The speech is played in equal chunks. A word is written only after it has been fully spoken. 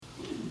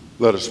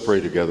Let us pray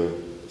together.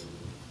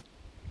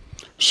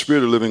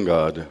 Spirit of living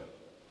God,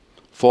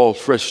 fall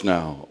fresh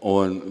now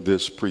on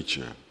this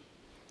preacher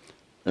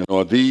and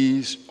on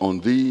these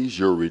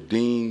your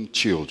redeemed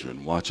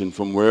children watching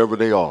from wherever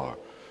they are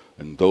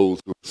and those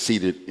who are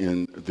seated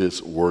in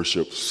this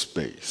worship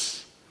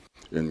space.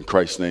 In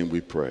Christ's name we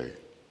pray.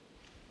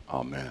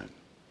 Amen.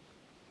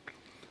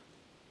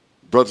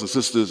 Brothers and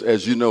sisters,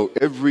 as you know,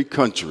 every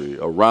country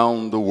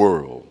around the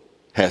world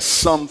has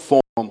some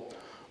form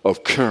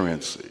of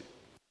currency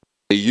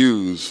they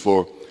use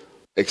for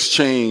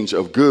exchange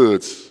of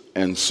goods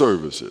and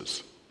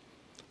services.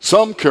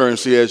 Some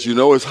currency, as you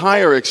know, is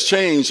higher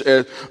exchange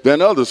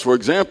than others. For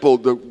example,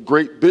 the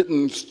Great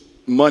Britain's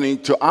money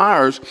to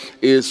ours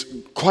is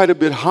quite a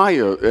bit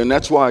higher, and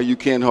that's why you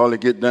can't hardly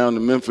get down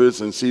to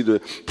Memphis and see the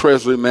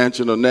Presley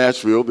Mansion or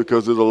Nashville,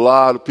 because there's a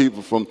lot of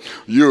people from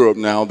Europe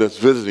now that's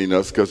visiting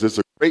us because it's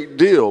a great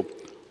deal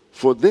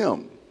for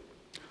them.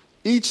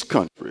 Each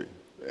country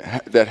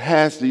that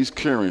has these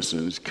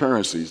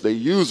currencies, they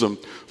use them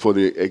for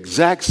the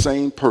exact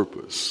same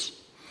purpose.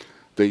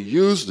 They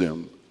use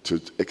them to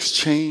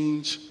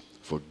exchange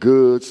for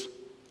goods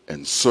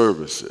and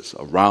services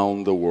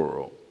around the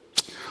world.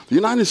 The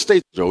United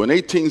States, though, in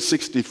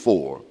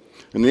 1864,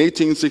 in the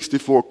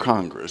 1864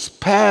 Congress,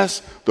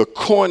 passed the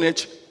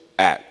Coinage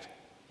Act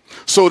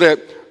so that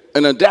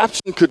an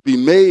adaptation could be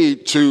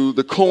made to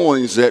the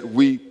coins that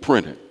we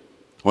printed.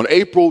 On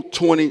April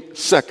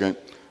 22nd,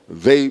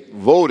 they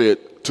voted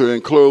to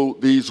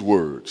include these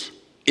words,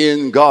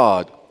 "In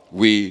God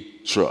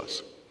we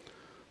trust."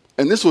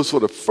 And this was for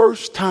the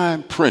first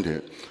time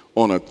printed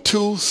on a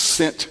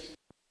 2-cent.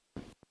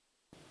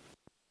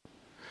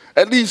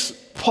 At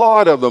least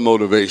part of the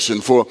motivation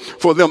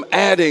for them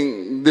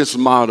adding this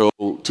motto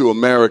to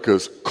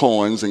America's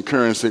coins and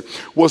currency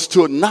was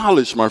to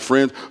acknowledge, my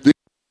friend, the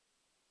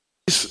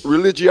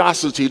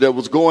religiosity that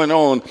was going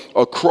on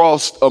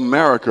across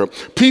America.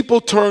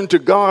 People turned to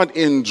God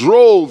in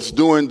droves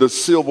during the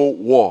Civil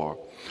War.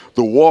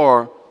 The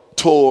war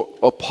tore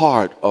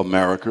apart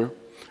America,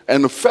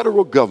 and the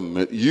federal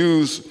government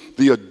used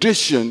the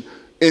addition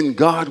 "In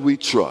God we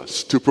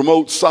trust" to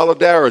promote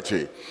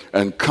solidarity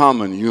and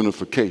common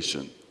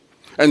unification.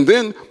 And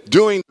then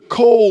during the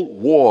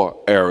Cold War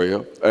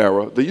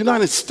era, the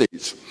United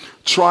States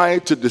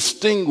tried to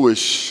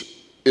distinguish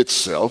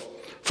itself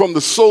from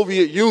the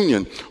Soviet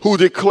Union, who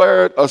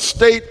declared a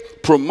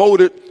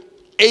state-promoted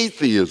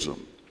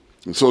atheism.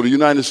 And so the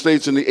United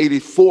States in the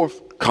 84th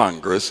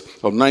Congress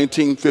of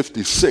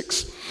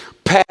 1956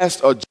 passed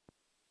a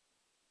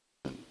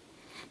resolution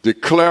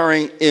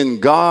declaring "In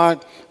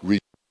God we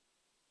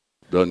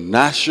trust" the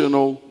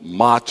national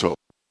motto.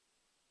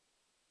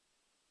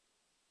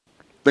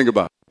 Think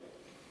about it.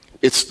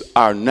 It's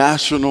our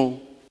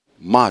national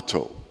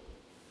motto.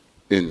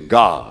 In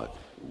God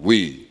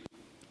we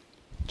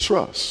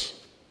trust.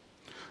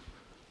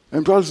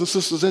 And brothers and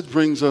sisters, that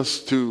brings us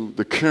to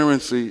the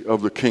currency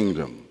of the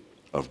kingdom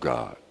of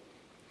God.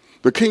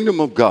 The kingdom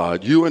of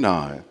God, you and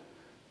I,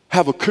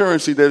 have a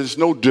currency that is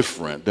no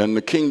different than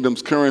the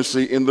kingdom's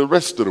currency in the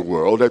rest of the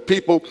world that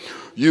people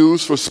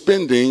use for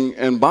spending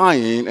and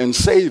buying and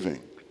saving.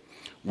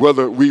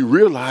 Whether we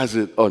realize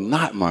it or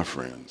not, my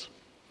friends,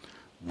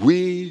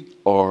 we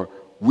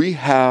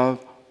have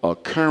a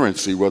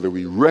currency, whether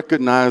we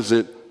recognize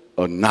it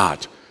or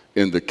not,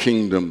 in the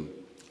kingdom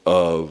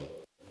of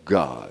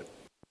God.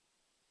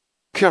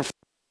 Careful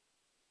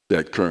with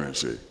that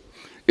currency.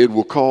 It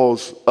will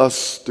cause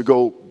us to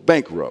go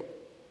bankrupt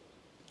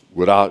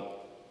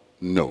without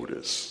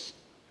notice.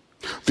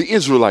 The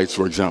Israelites,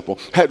 for example,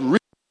 had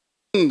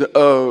written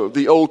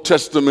the Old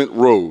Testament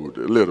road,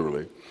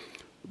 literally.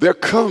 Their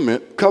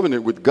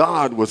covenant with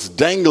God was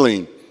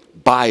dangling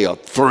by a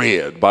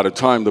thread by the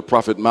time the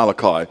prophet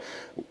Malachi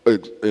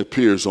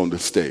appears on the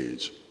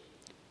stage.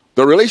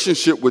 The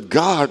relationship with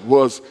God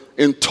was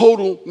in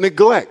total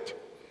neglect.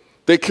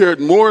 They cared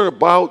more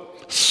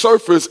about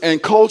surface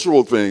and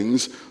cultural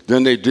things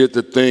than they did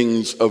the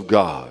things of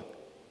God.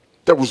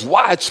 There was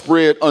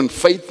widespread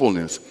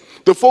unfaithfulness.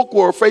 The folk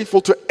were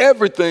faithful to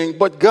everything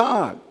but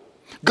God.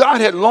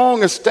 God had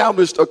long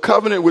established a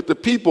covenant with the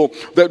people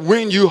that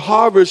when you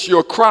harvest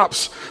your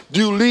crops,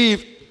 you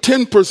leave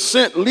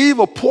 10%, leave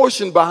a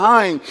portion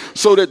behind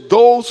so that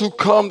those who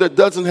come that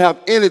doesn't have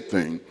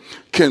anything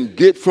can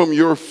get from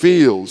your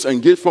fields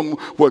and get from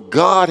what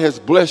God has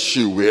blessed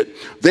you with.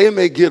 They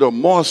may get a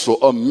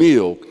morsel, a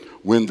meal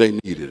when they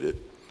needed it.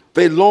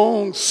 They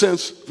long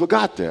since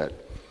forgot that.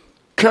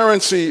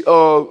 Currency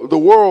of the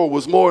world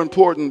was more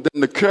important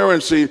than the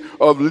currency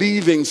of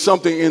leaving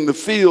something in the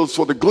fields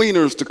for the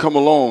gleaners to come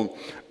along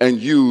and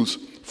use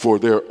for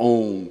their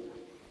own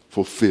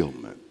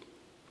fulfillment.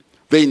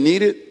 They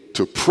needed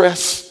to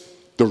press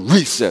the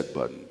reset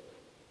button.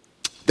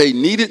 They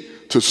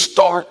needed to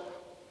start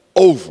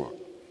over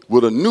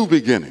with a new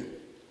beginning,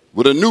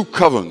 with a new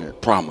covenant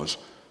promise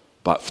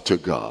to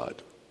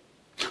God.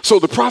 So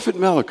the prophet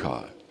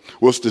Malachi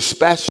was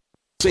dispatched to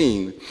the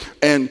scene,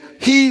 and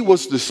he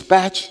was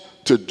dispatched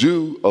to to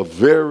do a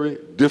very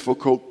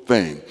difficult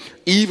thing,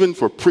 even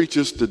for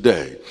preachers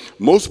today.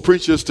 Most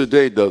preachers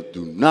today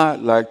do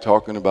not like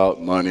talking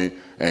about money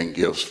and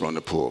gifts from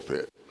the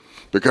pulpit,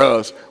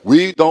 because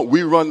we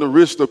run the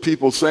risk of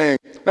people saying,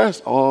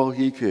 that's all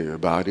he cares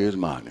about is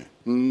money.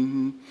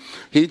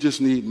 He just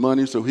needs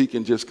money so he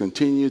can just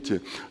continue to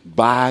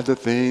buy the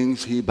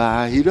things he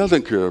buys. He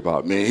doesn't care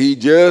about me. He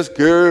just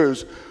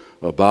cares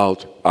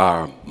about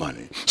our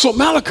money. So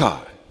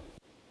Malachi,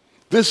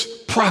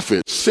 this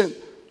prophet sent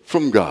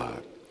from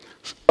God,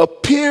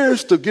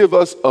 appears to give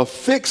us a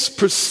fixed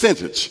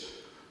percentage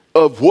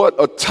of what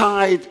a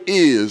tithe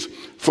is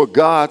for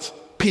God's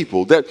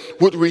people that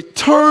would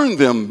return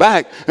them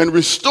back and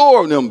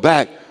restore them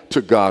back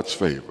to God's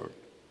favor.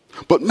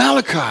 But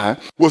Malachi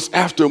was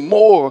after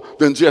more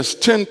than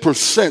just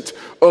 10%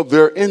 of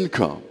their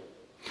income.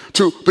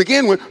 To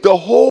begin with, the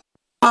whole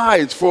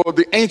tithes for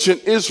the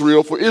ancient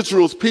Israel, for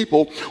Israel's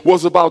people,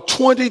 was about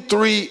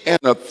 23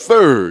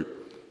 1/3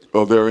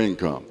 of their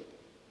income.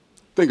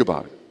 Think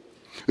about it.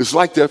 It's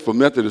like that for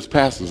Methodist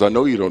pastors. I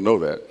know you don't know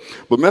that.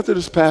 But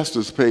Methodist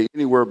pastors pay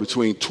anywhere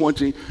between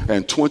 20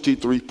 and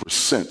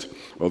 23%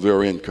 of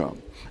their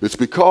income. It's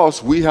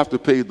because we have to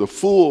pay the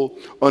full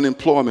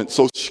unemployment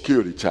Social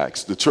Security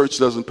tax. The church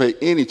doesn't pay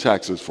any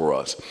taxes for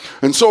us.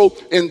 And so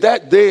in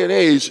that day and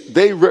age,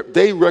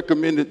 they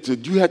recommended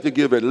that you had to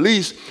give at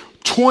least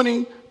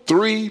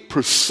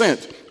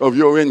 23% of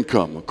your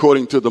income,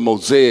 according to the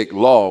Mosaic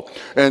law.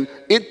 And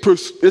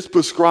it's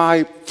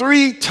prescribed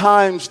 3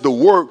 times the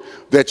work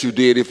that you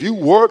did. If you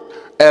worked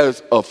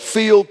as a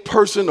field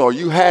person or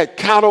you had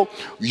cattle,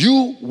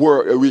 you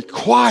were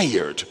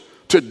required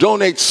to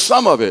donate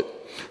some of it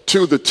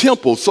to the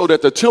temple so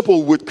that the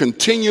temple would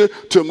continue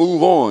to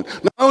move on.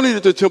 Not only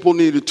did the temple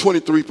need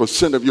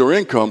 23% of your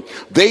income,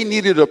 they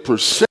needed a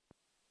percent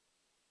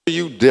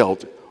you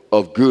dealt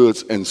of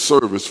goods and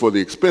service for the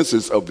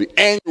expenses of the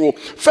annual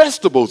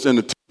festivals in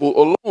the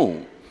temple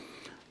alone.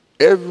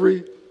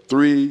 Every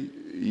 3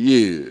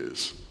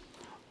 years,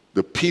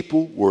 the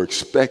people were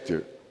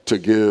expected to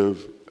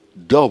give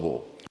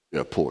double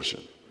their portion.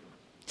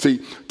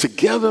 See,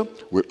 together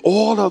with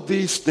all of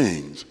these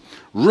things,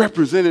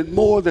 represented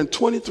more than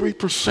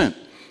 23%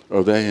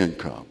 of their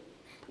income.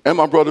 And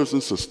my brothers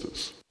and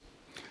sisters,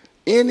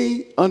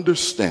 any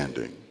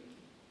understanding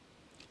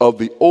of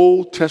the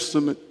Old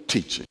Testament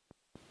teaching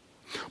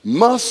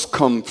must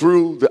come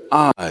through the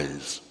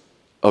eyes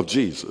of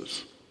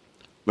Jesus.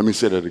 Let me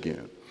say that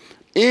again.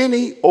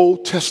 Any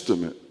Old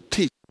Testament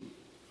teaching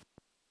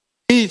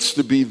needs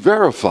to be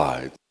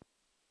verified.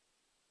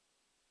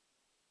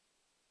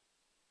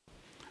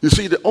 You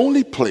see, the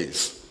only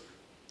place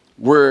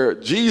where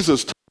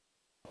Jesus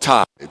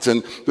tithes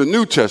and the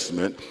New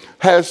Testament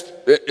has,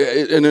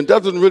 and it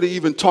doesn't really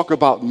even talk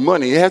about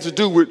money. It has to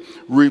do with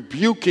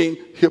rebuking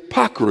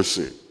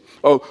hypocrisy.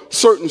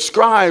 Certain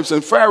scribes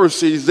and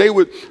Pharisees, they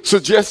would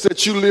suggest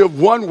that you live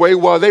one way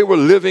while they were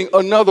living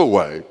another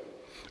way.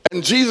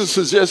 And Jesus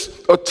suggests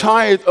a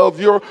tithe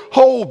of your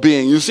whole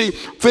being. You see,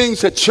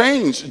 things had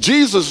changed.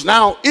 Jesus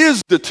now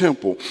is the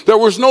temple. There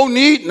was no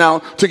need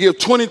now to give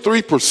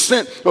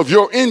 23% of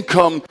your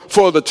income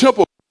for the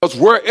temple. Because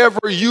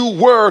wherever you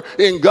were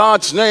in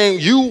God's name,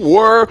 you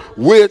were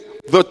with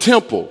the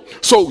temple.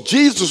 So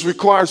Jesus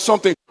requires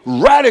something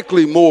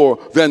radically more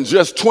than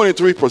just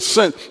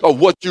 23% of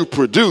what you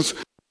produce.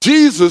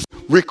 Jesus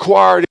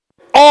required it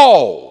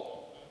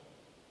all,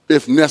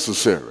 if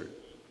necessary.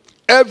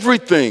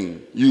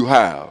 Everything you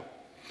have,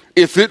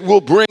 if it will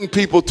bring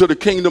people to the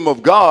kingdom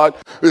of God,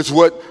 is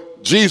what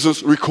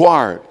Jesus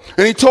required.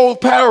 And he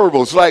told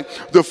parables, like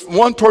the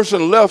one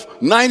person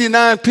left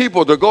 99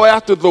 people to go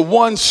after the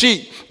one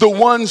sheep. The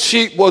one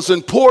sheep was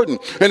important.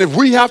 And if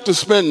we have to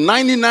spend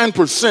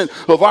 99%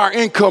 of our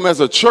income as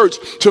a church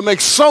to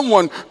make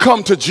someone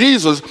come to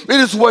Jesus, it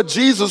is what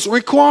Jesus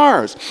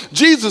requires.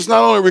 Jesus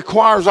not only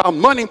requires our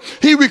money,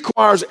 he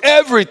requires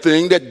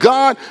everything that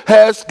God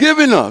has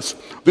given us.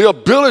 The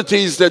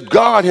abilities that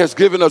God has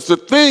given us, the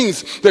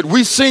things that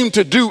we seem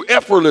to do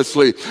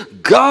effortlessly.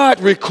 God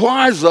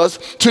requires us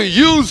to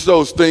use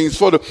those things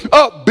for the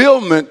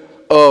upbuildment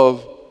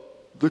of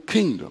the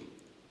kingdom.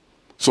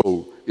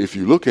 So if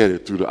you look at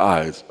it through the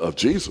eyes of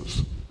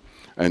Jesus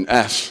and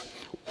ask,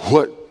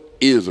 what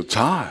is a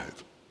tithe?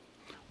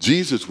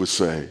 Jesus would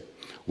say,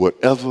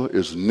 whatever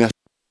is necessary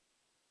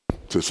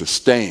to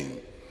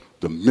sustain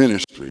the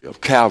ministry of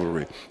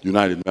Calvary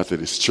United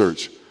Methodist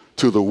Church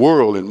to the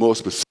world, and more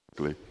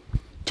specifically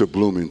to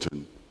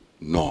Bloomington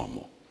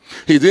Normal.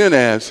 He then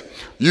adds,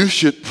 you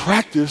should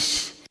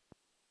practice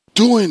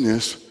doing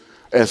this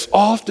as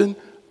often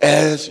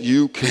as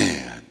you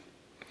can.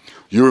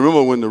 You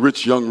remember when the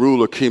rich young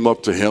ruler came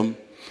up to him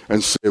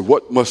and said,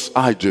 what must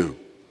I do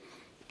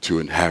to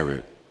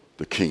inherit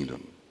the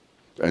kingdom?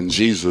 And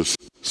Jesus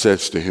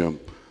says to him,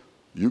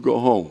 you go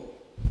home,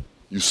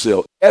 you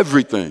sell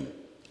everything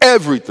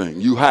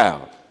you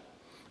have,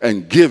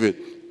 and give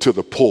it to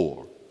the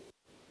poor.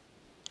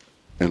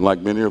 And like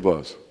many of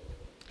us,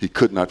 he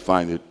could not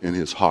find it in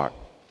his heart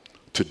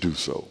to do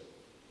so.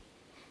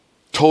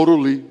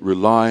 Totally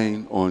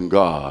relying on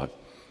God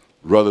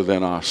rather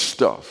than our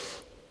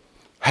stuff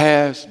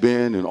has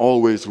been and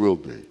always will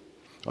be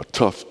a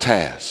tough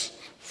task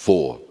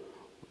for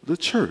the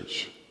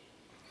church.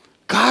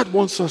 God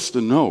wants us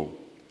to know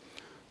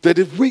that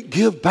if we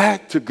give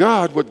back to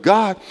God what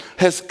God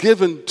has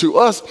given to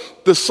us,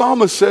 the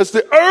psalmist says,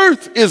 the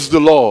earth is the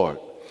Lord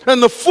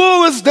and the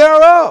fullness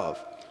thereof.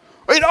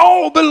 It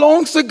all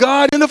belongs to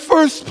God in the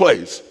first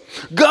place.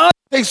 God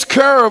takes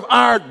care of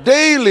our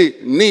daily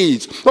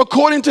needs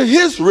according to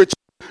his riches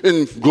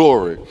in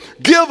glory.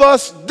 Give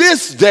us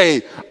this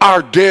day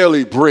our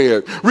daily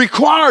bread.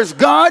 Requires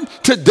God,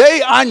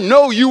 today I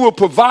know you will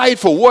provide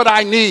for what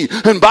I need.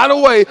 And by the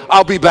way,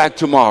 I'll be back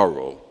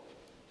tomorrow.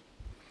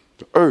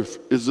 The earth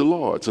is the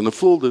Lord's and the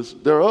fullness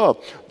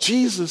thereof.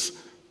 Jesus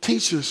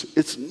teaches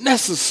it's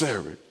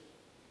necessary.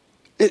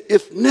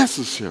 If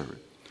necessary,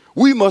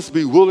 we must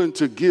be willing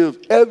to give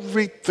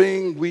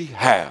everything we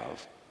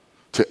have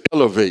to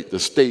elevate the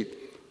state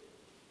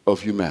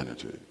of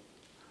humanity.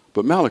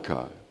 But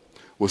Malachi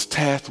was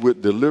tasked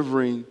with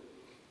delivering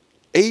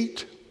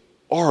 8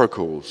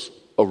 oracles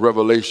of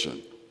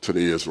revelation to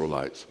the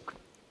Israelites.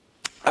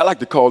 I like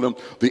to call them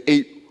the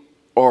 8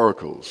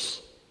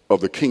 oracles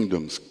of the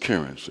kingdom's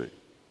currency.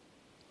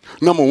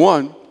 Number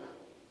 1,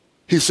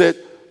 he said,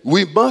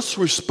 we must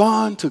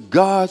respond to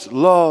God's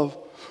love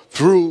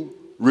through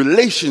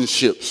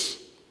relationships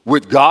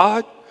with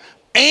God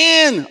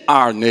and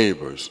our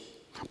neighbors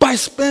by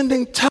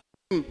spending time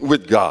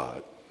with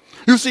God.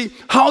 You see,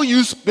 how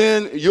you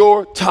spend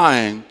your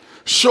time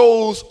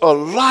shows a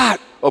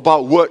lot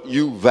about what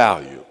you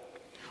value.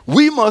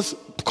 We must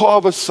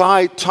carve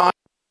aside time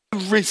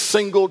every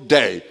single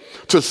day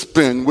to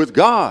spend with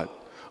God.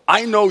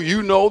 I know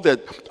you know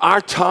that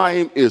our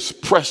time is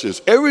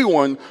precious.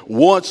 Everyone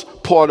wants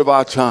part of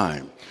our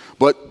time.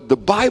 But the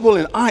Bible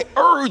and I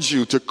urge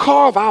you to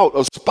carve out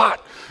a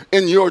spot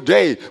in your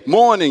day,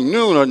 morning,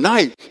 noon, or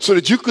night, so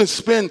that you can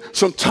spend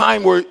some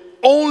time where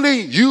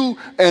only you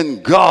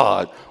and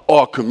God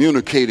are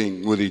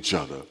communicating with each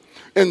other.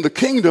 In the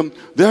kingdom,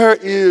 there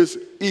is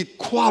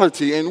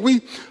equality, and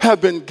we have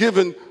been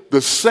given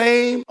the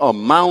same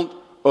amount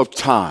of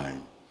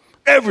time.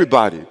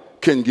 Everybody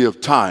can give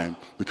time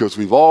because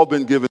we've all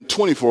been given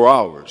 24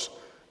 hours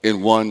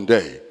in one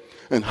day.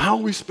 And how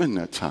we spend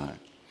that time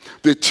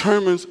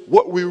determines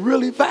what we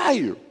really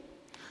value.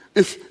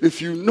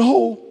 If you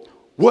know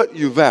what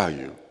you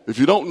value, if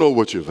you don't know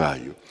what you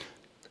value,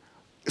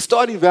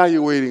 start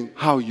evaluating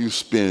how you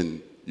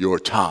spend your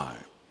time.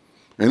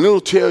 And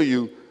it'll tell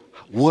you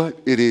what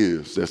it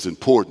is that's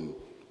important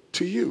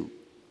to you.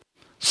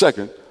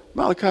 Second,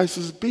 Malachi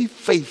says, be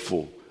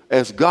faithful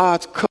as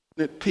God's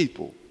covenant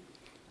people.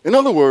 In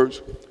other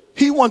words,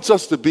 he wants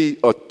us to be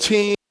a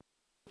team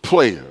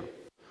player.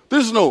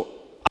 There's no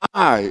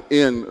I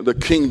in the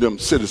kingdom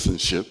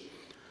citizenship.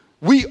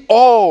 We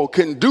all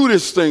can do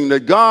this thing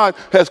that God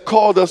has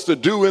called us to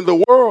do in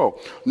the world.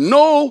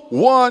 No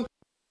one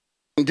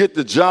can get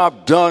the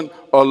job done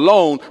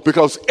alone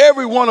because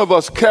every one of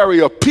us carry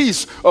a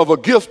piece of a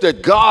gift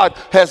that God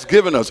has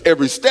given us.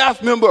 Every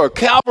staff member of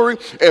Calvary,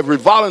 every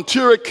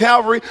volunteer at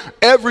Calvary,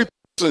 every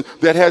person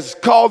that has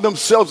called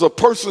themselves a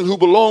person who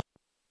belongs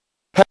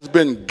has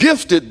been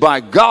gifted by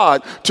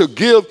God to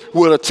give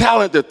with a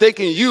talent that they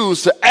can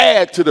use to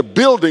add to the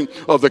building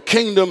of the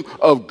kingdom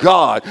of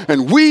God.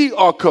 And we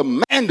are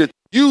commanded to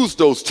use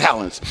those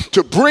talents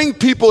to bring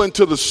people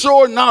into the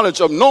sure knowledge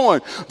of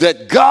knowing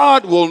that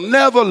God will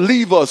never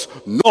leave us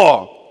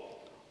nor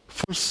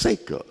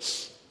forsake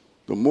us.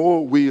 The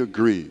more we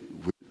agree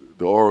with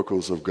the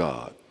oracles of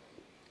God,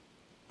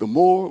 the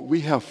more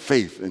we have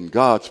faith in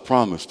God's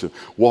promise to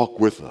walk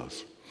with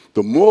us.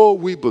 The more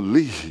we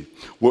believe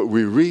what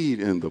we read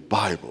in the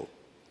Bible,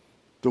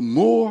 the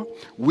more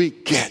we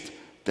get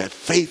that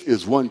faith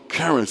is one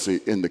currency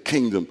in the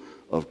kingdom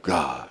of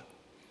God.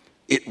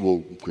 It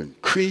will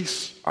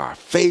increase our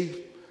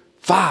faith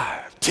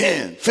 5,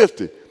 10,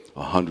 50,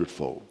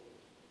 100-fold.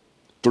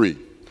 3,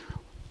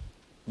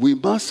 we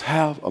must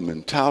have a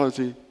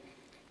mentality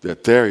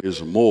that there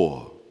is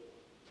more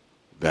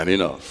than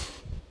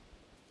enough.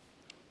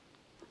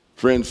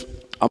 Friends,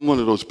 I'm one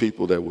of those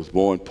people that was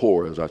born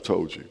poor, as I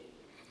told you.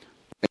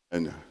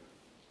 And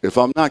if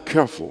I'm not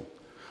careful,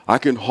 I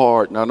can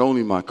hoard not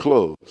only my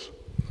clothes,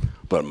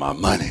 but my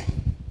money.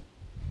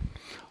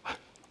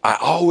 I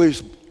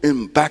always,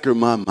 in the back of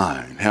my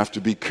mind, have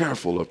to be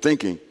careful of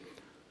thinking,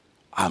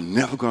 I'm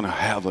never going to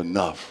have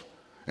enough.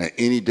 And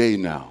any day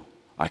now,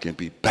 I can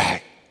be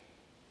back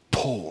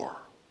poor.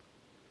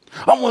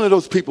 I'm one of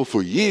those people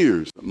for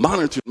years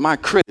monitored my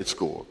credit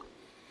score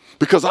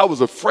because I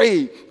was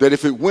afraid that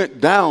if it went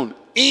down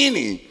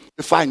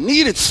if I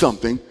needed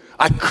something,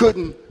 I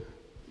couldn't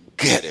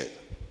get it.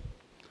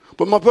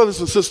 But my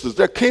brothers and sisters,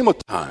 there came a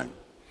time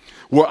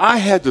where I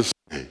had to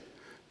say,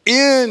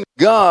 in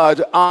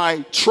God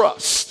I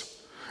trust.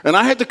 And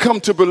I had to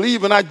come to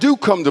believe, and I do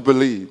come to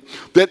believe,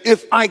 that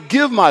if I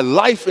give my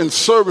life in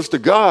service to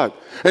God,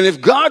 and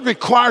if God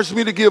requires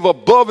me to give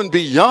above and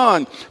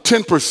beyond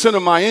 10%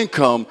 of my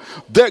income,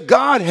 that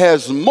God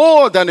has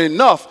more than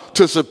enough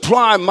to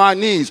supply my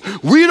needs.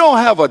 We don't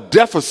have a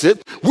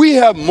deficit. We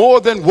have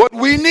more than what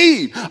we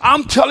need.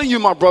 I'm telling you,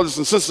 my brothers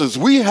and sisters,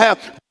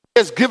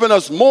 has given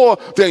us more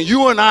than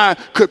you and I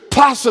could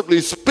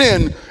possibly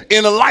spend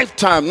in a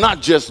lifetime,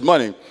 not just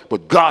money,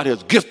 but God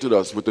has gifted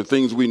us with the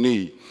things we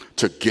need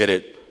to get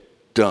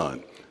it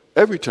done.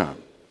 Every time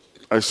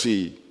I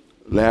see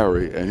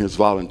Larry and his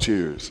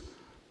volunteers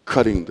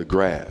cutting the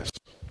grass,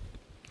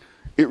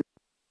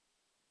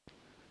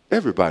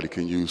 everybody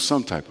can use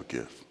some type of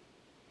gift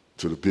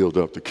to build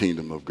up the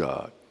kingdom of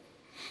God.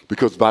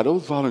 Because by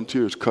those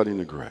volunteers cutting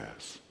the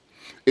grass,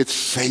 it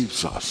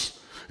saves us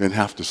and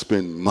have to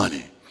spend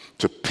money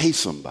to pay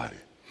somebody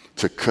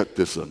to cut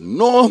this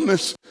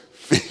enormous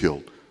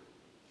field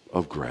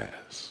of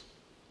grass.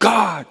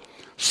 God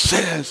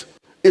says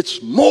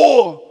it's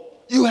more.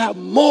 You have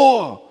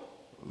more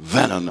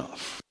than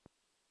enough.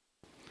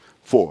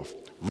 Fourth,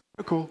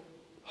 radical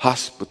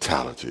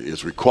hospitality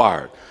is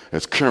required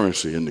as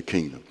currency in the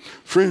kingdom.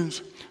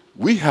 Friends,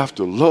 we have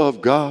to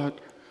love God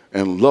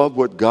and love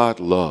what God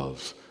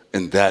loves,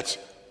 and that's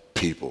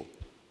people.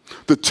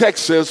 The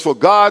text says, for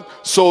God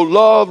so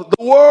loved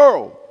the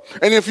world.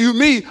 And if you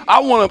me,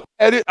 I want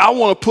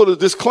to put a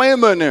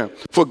disclaimer in there.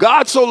 For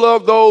God so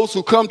loved those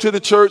who come to the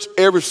church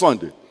every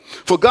Sunday.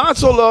 For God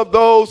so loved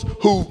those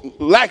who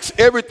lacks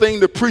everything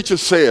the preacher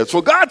says.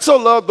 For God so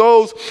loved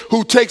those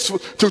who take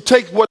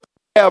what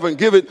they have and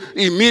give it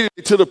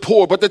immediately to the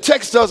poor. But the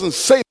text doesn't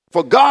say,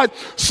 for God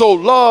so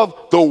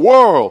loved the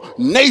world,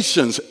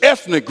 nations,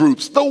 ethnic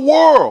groups, the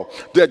world,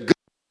 that God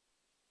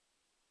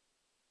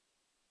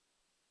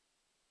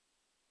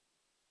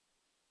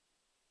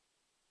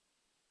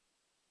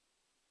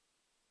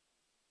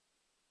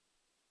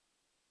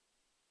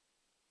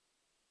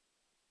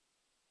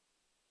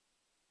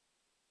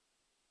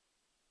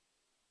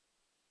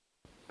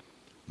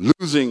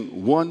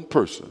losing one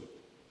person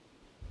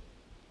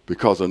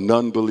because of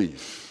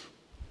non-belief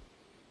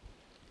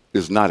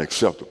is not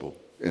acceptable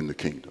in the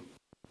kingdom.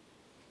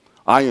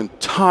 Our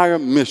entire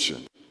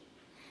mission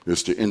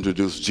is to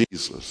introduce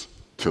Jesus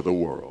to the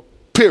world,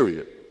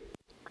 period.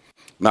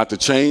 Not to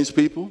change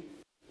people,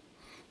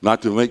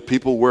 not to make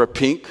people wear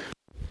pink,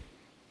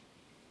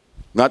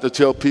 not to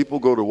tell people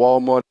go to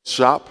Walmart and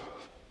shop.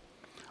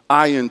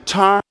 Our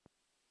entire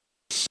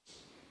mission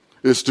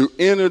is to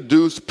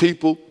introduce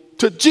people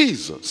to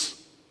Jesus.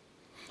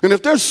 And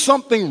if there's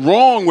something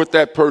wrong with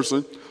that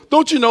person,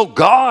 don't you know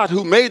God,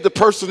 who made the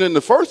person in the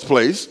first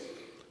place,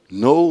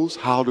 knows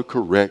how to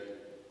correct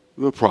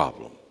the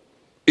problem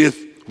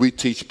if we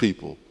teach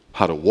people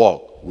how to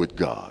walk with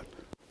God.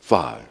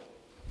 5,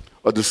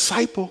 a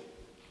disciple,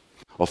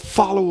 a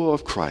follower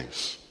of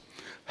Christ,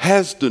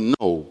 has to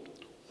know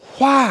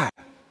why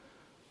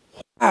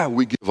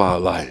we give our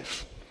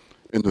life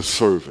in the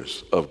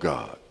service of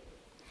God.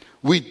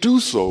 We do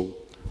so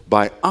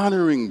by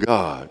honoring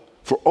God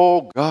for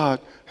all God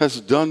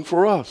has done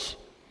for us.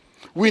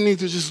 We need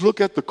to just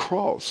look at the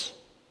cross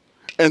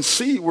and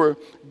see where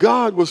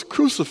God was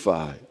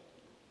crucified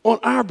on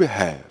our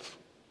behalf.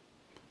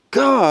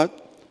 God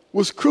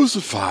was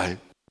crucified.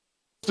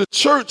 The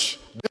church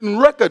didn't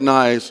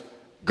recognize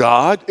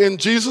God in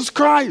Jesus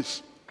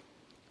Christ.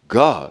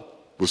 God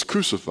was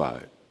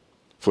crucified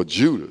for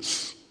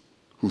Judas,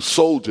 who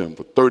sold him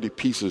for 30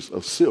 pieces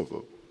of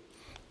silver.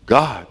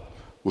 God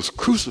was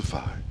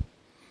crucified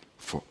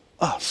for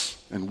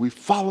us, and we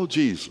follow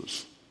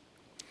Jesus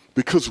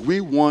because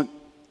we want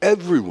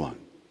everyone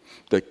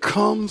that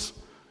comes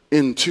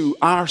into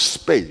our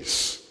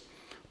space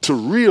to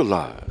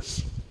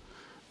realize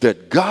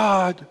that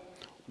God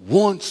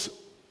wants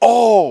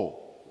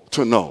all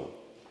to know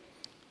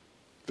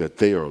that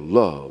they are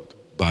loved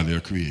by their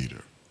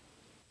Creator.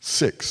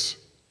 6,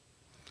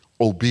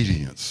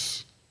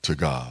 obedience to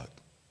God.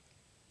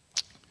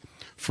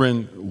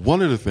 Friend,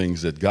 one of the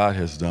things that God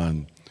has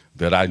done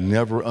that I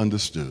never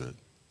understood,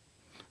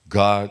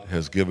 God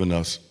has given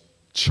us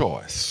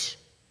choice,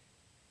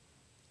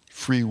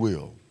 free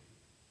will.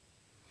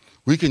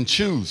 We can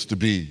choose to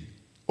be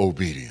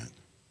obedient,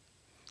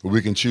 or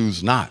we can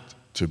choose not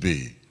to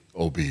be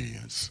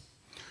obedience.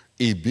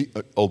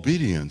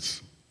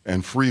 Obedience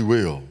and free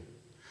will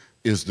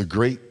is the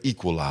great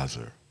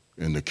equalizer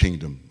in the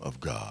kingdom of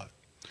God.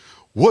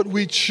 What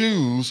we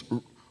choose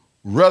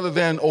rather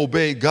than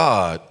obey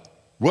God,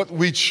 what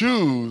we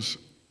choose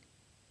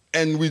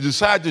and we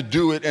decide to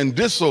do it and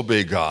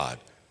disobey God,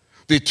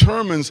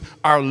 determines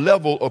our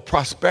level of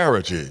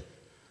prosperity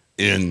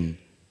in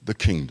the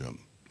kingdom.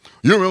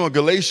 You remember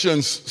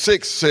Galatians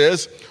 6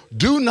 says,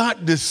 do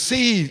not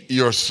deceive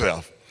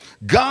yourself.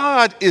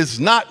 God is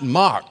not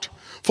mocked.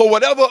 For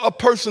whatever a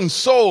person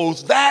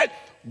sows, that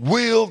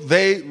will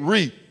they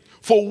reap.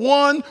 For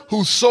one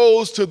who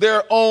sows to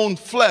their own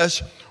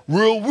flesh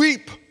will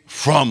reap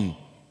from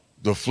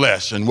the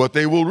flesh, and what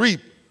they will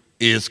reap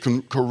is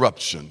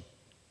corruption.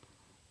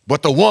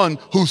 But the one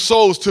who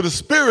sows to the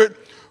Spirit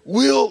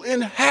will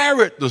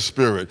inherit the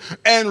Spirit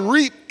and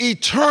reap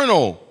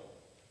eternal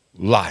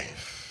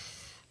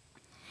life.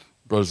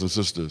 Brothers and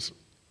sisters,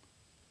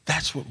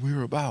 that's what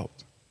we're about.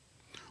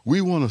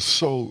 We want to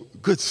sow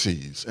good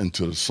seeds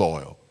into the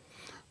soil,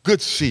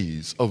 good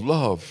seeds of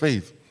love,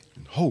 faith,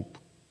 and hope,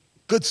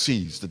 good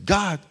seeds that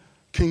God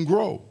can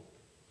grow.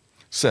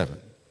 7,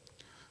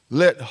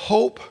 let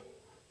hope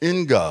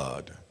in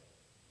God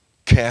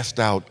cast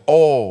out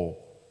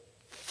all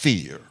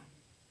fear.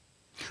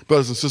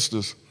 Brothers and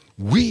sisters,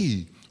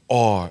 we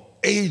are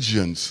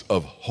agents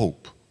of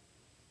hope.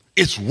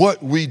 It's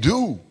what we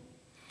do.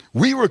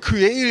 We were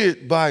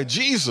created by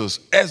Jesus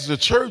as the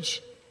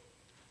church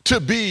to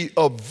be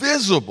a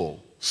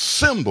visible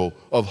symbol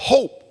of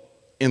hope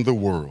in the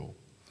world.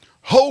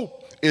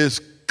 Hope is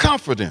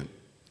confident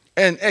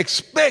and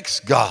expects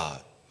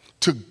God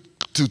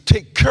to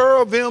take care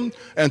of them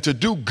and to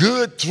do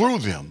good through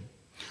them.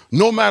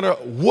 No matter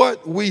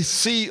what we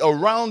see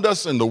around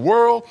us in the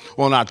world,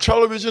 on our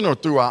television or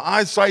through our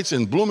eyesight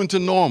in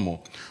Bloomington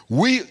Normal,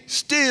 we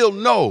still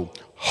know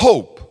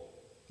hope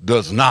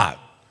does not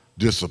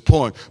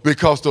disappoint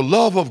because the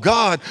love of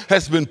God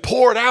has been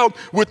poured out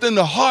within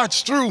the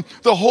hearts through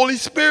the Holy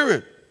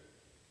Spirit.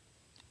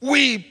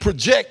 We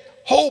project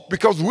hope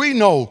because we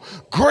know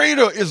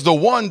greater is the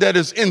one that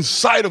is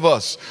inside of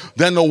us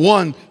than the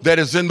one that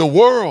is in the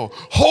world.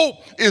 Hope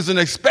is an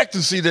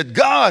expectancy that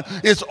God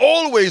is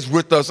always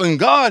with us and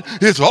God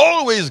is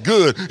always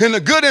good. In the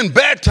good and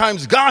bad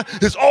times, God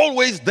is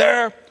always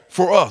there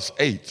for us.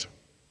 8,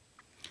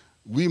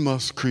 we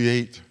must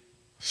create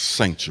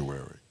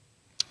sanctuary.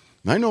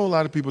 Now, I know a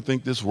lot of people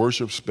think this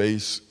worship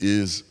space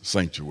is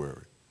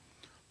sanctuary,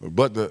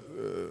 but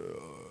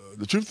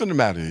the truth of the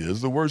matter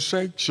is the word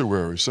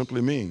sanctuary simply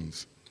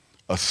means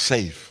a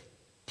safe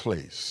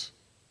place,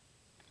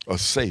 a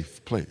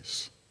safe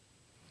place.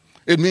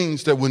 It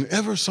means that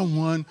whenever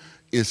someone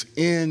is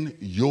in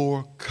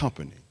your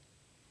company,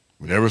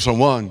 whenever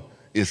someone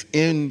is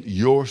in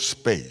your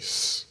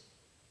space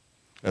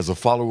as a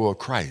follower of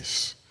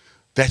Christ,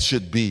 that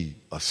should be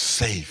a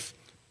safe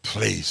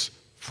place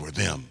for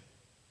them.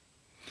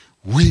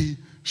 We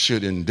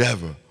should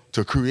endeavor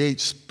to create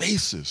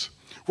spaces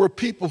where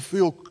people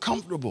feel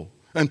comfortable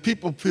and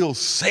people feel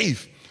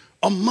safe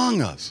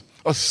among us,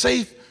 a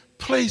safe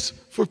place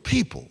for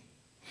people.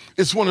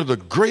 It's one of the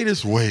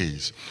greatest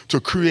ways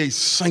to create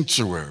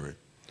sanctuary.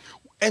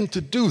 And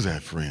to do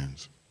that,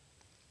 friends,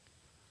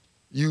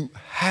 you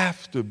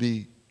have to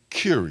be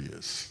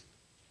curious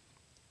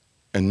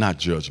and not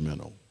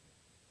judgmental.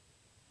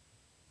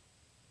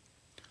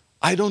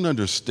 I don't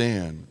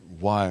understand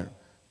why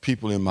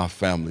people in my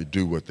family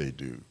do what they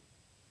do,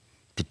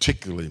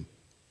 particularly,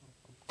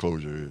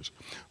 close your ears,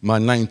 my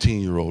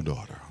 19-year-old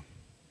daughter.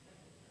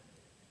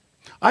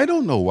 I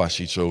don't know why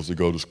she chose to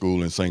go to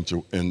school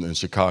in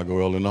Chicago,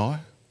 Illinois,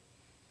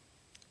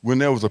 when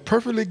there was a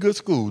perfectly good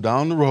school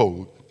down the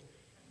road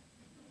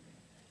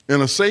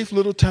in a safe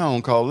little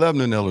town called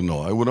Lebanon,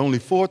 Illinois, with only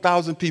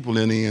 4,000 people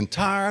in the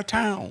entire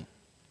town.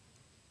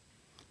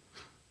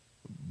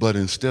 But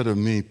instead of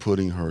me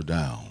putting her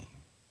down,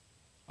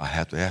 I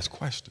have to ask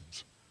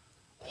questions.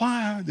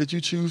 Why did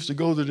you choose to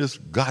go to this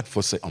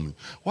godforsaken,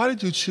 why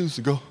did you choose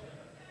to go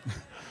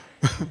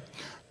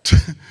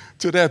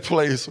to that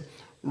place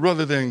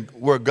rather than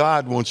where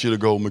God wants you to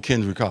go,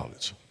 McKendree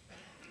College?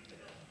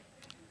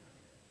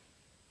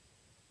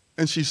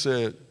 And she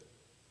said,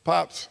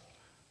 Pops,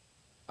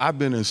 I've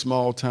been in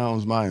small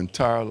towns my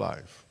entire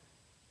life,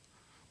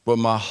 but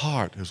my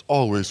heart has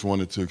always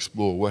wanted to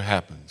explore what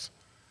happens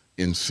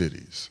in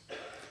cities.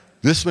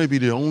 This may be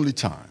the only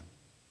time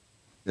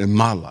in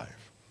my life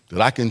that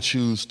I can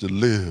choose to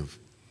live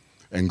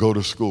and go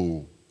to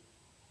school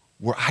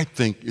where I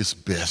think it's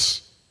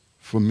best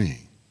for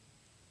me.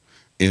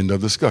 End of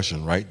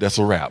discussion, right? That's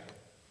a wrap.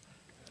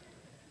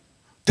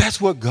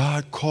 That's what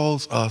God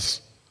calls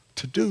us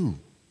to do.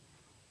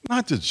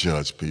 Not to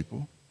judge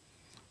people,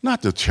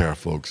 not to tear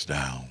folks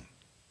down,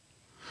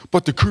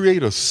 but to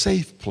create a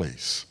safe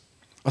place,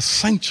 a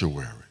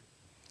sanctuary,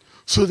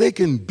 so they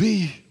can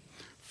be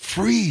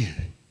free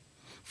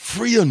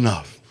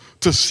enough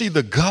to see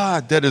the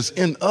God that is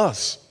in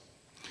us,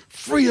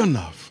 free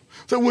enough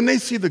that when they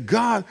see the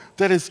God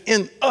that is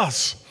in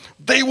us,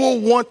 they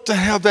will want to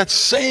have that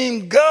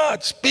same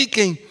God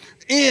speaking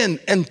in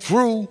and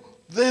through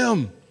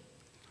them.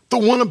 The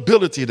one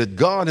ability that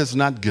God has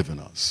not given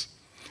us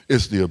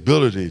is the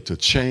ability to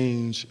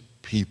change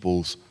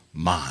people's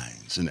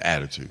minds and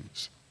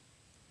attitudes.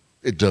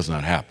 It does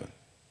not happen.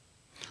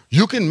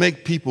 You can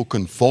make people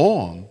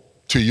conform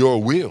to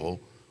your will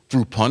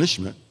through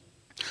punishment.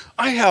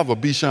 I have a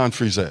Bichon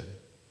Frise,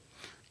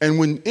 and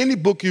when any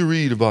book you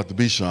read about the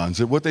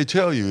Bichons, what they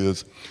tell you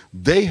is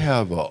they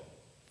have a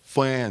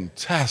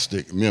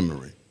fantastic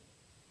memory.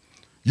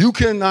 You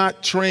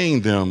cannot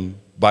train them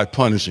by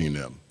punishing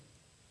them.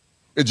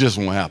 It just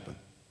won't happen.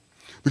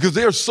 Because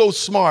they're so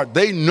smart,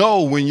 they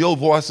know when your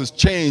voice has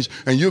changed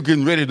and you're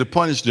getting ready to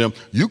punish them,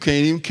 you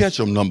can't even catch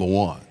them, number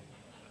one.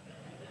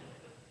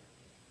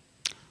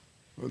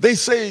 They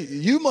say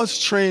you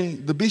must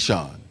train the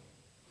Bichon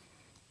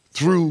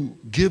through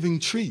giving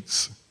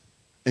treats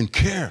and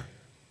care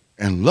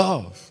and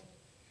love,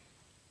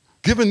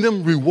 giving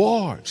them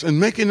rewards and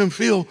making them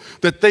feel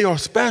that they are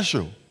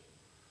special.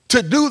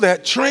 To do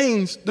that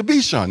trains the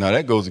Bichon. Now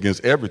that goes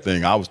against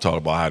everything I was taught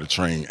about how to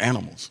train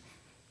animals.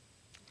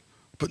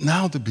 But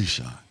now the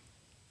Bichon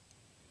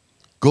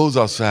goes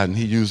outside and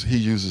he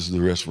uses the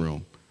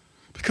restroom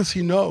because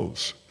he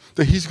knows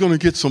that he's going to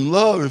get some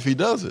love if he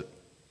does it.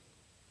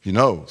 He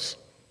knows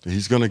that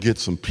he's going to get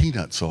some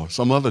peanuts or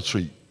some other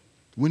treat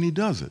when he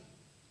does it.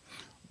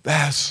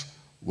 That's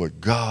what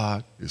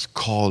God is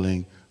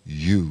calling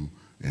you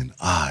and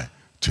I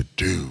to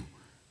do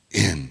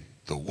in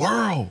the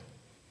world.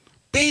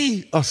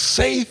 Be a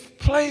safe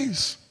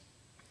place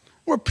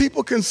where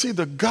people can see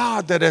the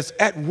God that is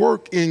at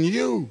work in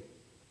you.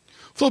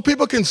 So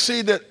people can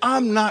see that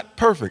I'm not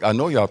perfect. I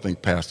know y'all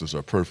think pastors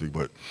are perfect,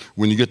 but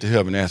when you get to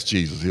heaven, ask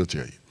Jesus, he'll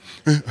tell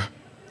you.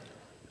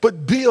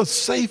 But be a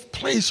safe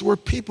place where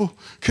people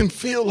can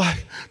feel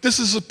like this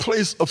is a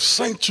place of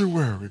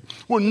sanctuary,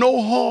 where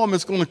no harm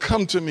is going to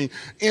come to me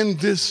in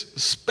this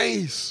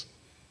space.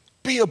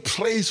 Be a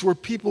place where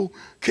people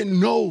can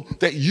know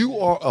that you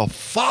are a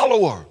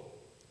follower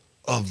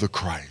of the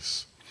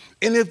Christ.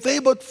 And if they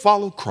but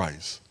follow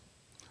Christ,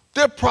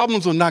 their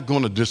problems are not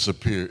going to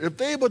disappear. If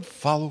they but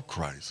follow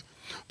Christ,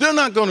 they're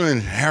not going to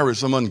inherit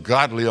some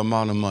ungodly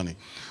amount of money.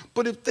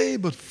 But if they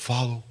but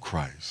follow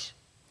Christ,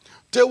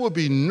 there will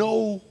be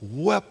no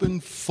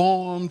weapon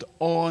formed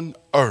on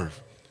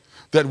earth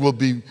that will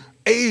be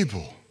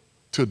able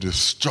to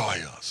destroy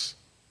us,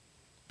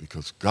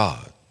 because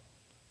God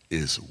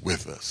is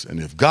with us. And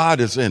if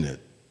God is in it,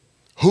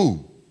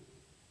 who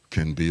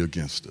can be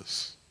against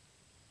us?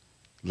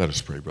 Let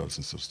us pray, brothers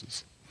and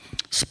sisters.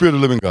 Spirit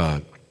of the living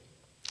God,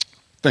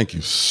 thank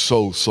you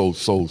so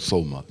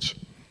much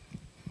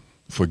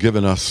for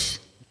giving us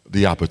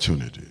the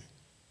opportunity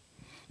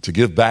to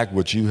give back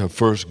what you have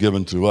first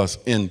given to us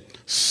in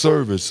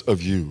service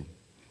of you.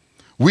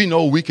 We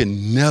know we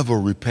can never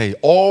repay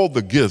all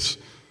the gifts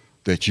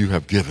that you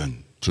have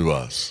given to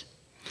us.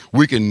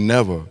 We can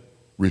never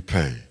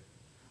repay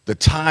the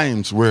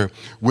times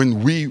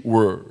when we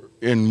were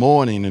in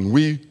mourning and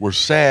we were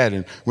sad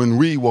and when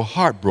we were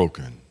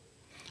heartbroken.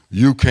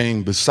 You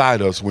came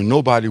beside us when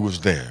nobody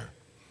was there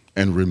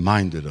and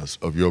reminded us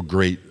of your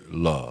great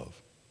love.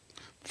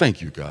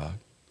 Thank you, God,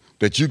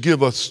 that you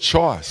give us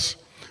choice.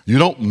 You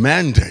don't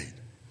mandate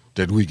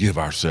that we give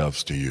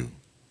ourselves to you.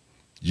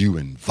 You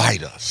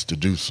invite us to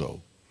do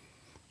so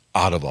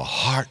out of a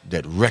heart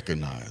that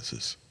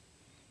recognizes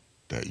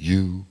that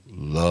you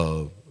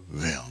love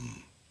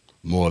them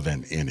more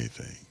than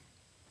anything.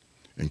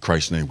 In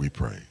Christ's name we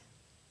pray.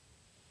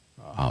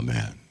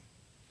 Amen.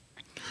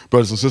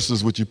 Brothers and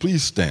sisters, would you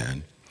please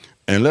stand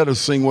and let us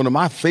sing one of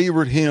my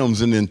favorite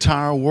hymns in the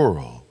entire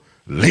world,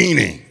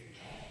 Leaning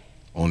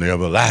on the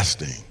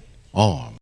Everlasting Arm.